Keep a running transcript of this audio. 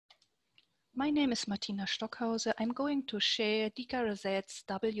My name is Martina Stockhauser. I'm going to share DKRZ's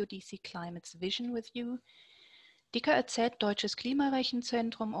WDC Climate's vision with you. DKRZ, Deutsches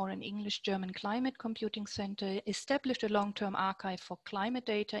Klimarechenzentrum, or in English, German Climate Computing Center, established a long-term archive for climate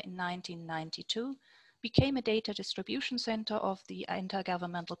data in 1992, became a data distribution center of the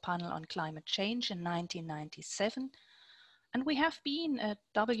Intergovernmental Panel on Climate Change in 1997, and we have been a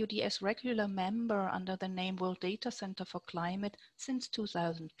WDS regular member under the name World Data Center for Climate since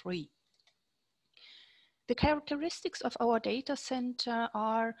 2003. The characteristics of our data center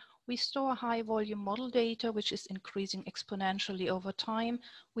are we store high volume model data, which is increasing exponentially over time.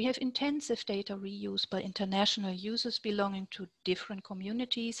 We have intensive data reuse by international users belonging to different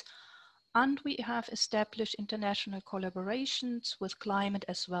communities. And we have established international collaborations with climate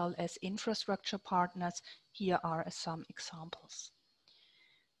as well as infrastructure partners. Here are some examples.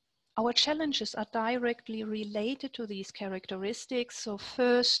 Our challenges are directly related to these characteristics. So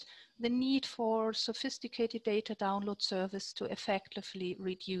first, the need for sophisticated data download service to effectively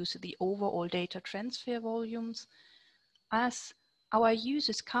reduce the overall data transfer volumes. As our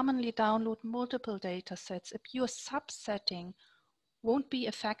users commonly download multiple data sets, a pure subsetting won't be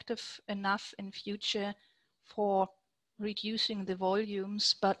effective enough in future for reducing the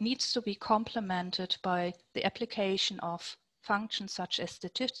volumes, but needs to be complemented by the application of functions such as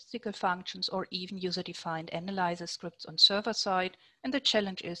statistical functions or even user-defined analyzer scripts on server side, and the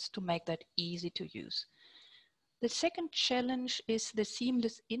challenge is to make that easy to use. The second challenge is the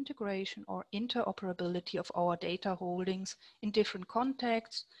seamless integration or interoperability of our data holdings in different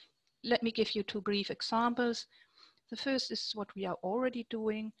contexts. Let me give you two brief examples. The first is what we are already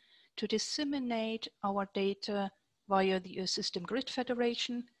doing to disseminate our data via the System Grid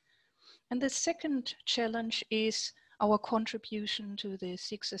Federation. And the second challenge is our contribution to the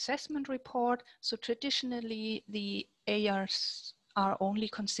 6 assessment report. So traditionally, the ARs are only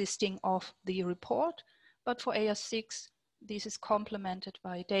consisting of the report, but for AR6, this is complemented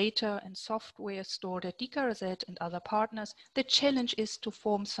by data and software stored at DKRZ and other partners. The challenge is to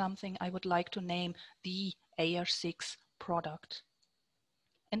form something I would like to name the AR6 product.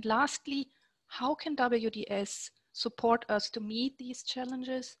 And lastly, how can WDS support us to meet these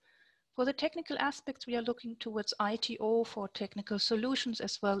challenges? For the technical aspects, we are looking towards ITO for technical solutions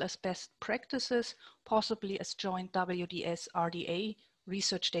as well as best practices, possibly as joint WDS RDA,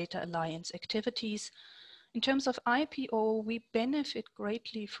 Research Data Alliance activities. In terms of IPO, we benefit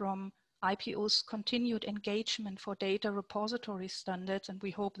greatly from IPO's continued engagement for data repository standards, and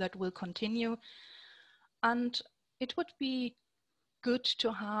we hope that will continue. And it would be good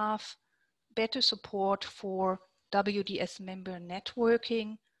to have better support for WDS member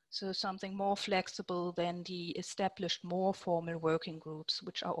networking, so something more flexible than the established, more formal working groups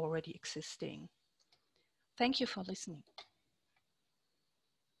which are already existing. Thank you for listening.